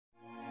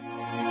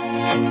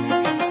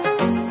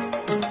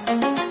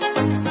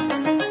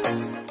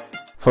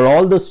For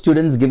all those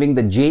students giving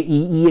the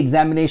JEE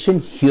examination,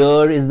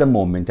 here is the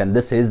moment, and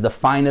this is the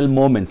final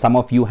moment. Some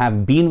of you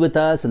have been with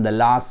us in the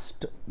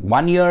last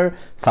 1 year,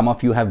 some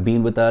of you have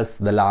been with us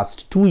the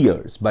last 2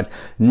 years, but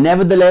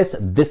nevertheless,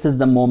 this is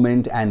the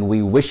moment, and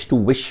we wish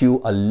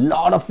you a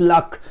lot of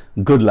luck,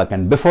 good luck.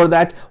 And before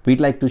that,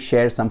 we'd like to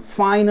share some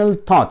final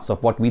thoughts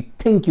of what we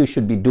think you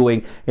should be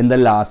doing in the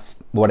last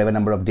whatever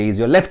number of days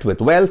you're left with.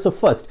 Well, so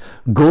first,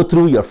 go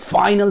through your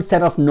final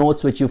set of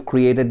notes which you've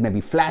created,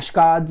 maybe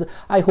flashcards.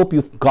 I hope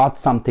you've got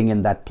something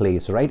in that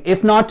place, right?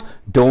 If not,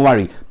 don't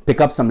worry.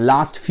 Pick up some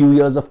last few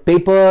years of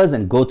papers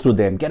and go through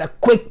them. Get a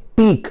quick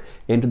peek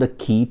into the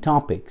key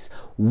topics.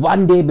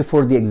 One day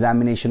before the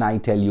examination, I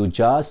tell you,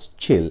 just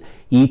chill,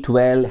 eat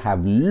well,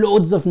 have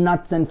loads of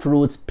nuts and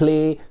fruits,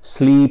 play,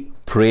 sleep,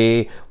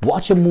 pray,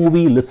 watch a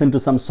movie, listen to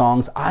some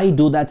songs. I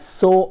do that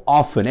so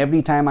often.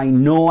 Every time I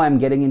know I'm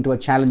getting into a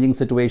challenging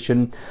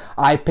situation,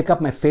 I pick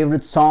up my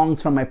favorite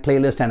songs from my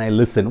playlist and I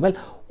listen. Well,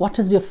 what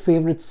is your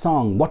favorite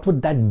song? What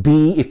would that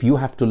be if you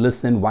have to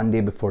listen one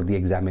day before the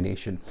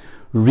examination?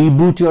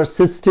 Reboot your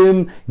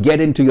system,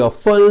 get into your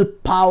full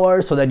power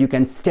so that you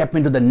can step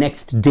into the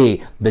next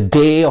day, the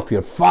day of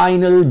your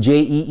final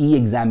JEE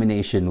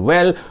examination.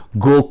 Well,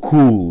 go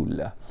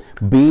cool.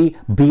 Be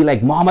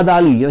like Muhammad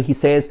Ali. You know, he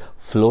says,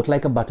 float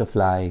like a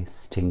butterfly,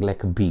 sting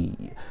like a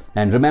bee.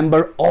 And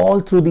remember, all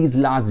through these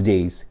last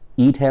days,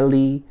 eat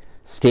healthy,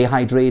 stay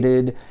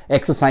hydrated,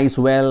 exercise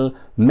well,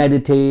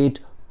 meditate,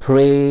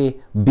 pray,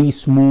 be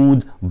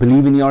smooth,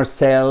 believe in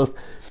yourself.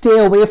 Stay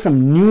away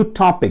from new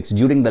topics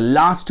during the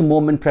last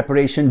moment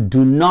preparation.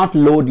 Do not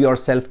load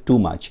yourself too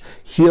much.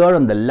 Here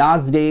on the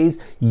last days,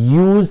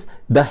 use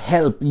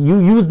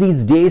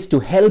these days to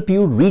help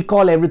you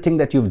recall everything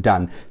that you've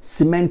done.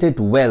 Cement it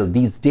well.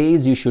 These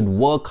days you should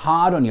work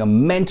hard on your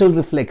mental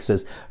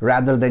reflexes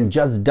rather than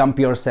just dump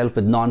yourself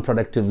with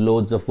non-productive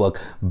loads of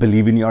work.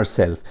 Believe in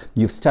yourself.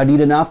 You've studied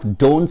enough.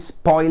 Don't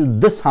spoil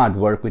this hard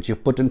work which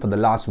you've put in for the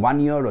last 1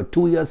 year or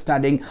 2 years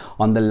studying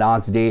on the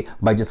last day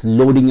by just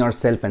loading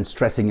yourself and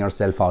stressing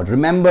yourself out.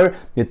 Remember,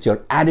 it's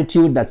your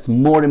attitude that's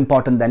more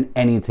important than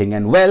anything.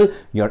 And well,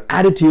 your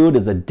attitude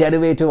is a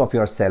derivative of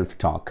your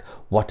self-talk.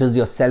 What is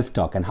your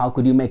self-talk and how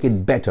could you make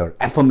it better,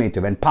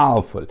 affirmative and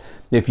powerful?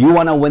 If you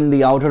want to win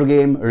the outer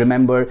game,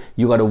 remember,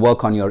 you got to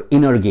work on your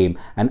inner game.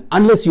 And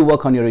unless you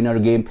work on your inner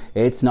game,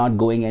 it's not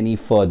going any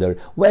further.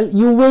 Well,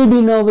 you will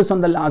be nervous on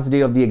the last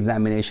day of the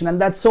examination,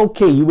 and that's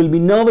okay. You will be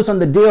nervous on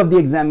the day of the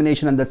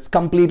examination, and that's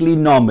completely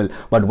normal.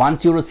 But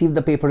once you receive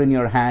the paper in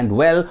your hand,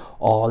 well,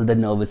 all the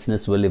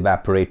nervousness will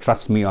evaporate.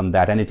 Trust me on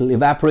that. And it'll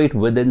evaporate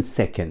within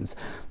seconds.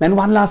 And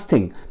one last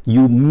thing,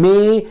 you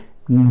may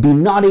be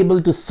not able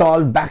to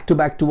solve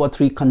back-to-back 2 or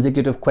 3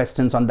 consecutive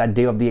questions on that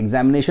day of the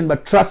examination,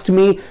 but trust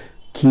me,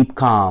 keep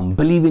calm,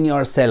 believe in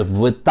yourself.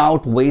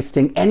 Without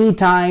wasting any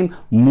time,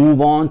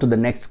 move on to the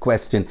next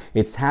question.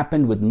 It's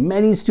happened with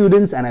many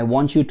students, and I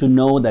want you to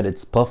know that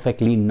it's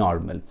perfectly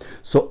normal.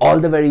 So all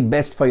the very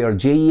best for your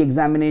JEE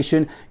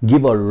examination.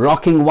 Give a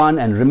rocking one,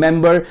 and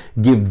remember,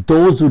 give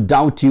those who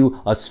doubt you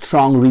a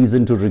strong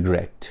reason to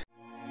regret.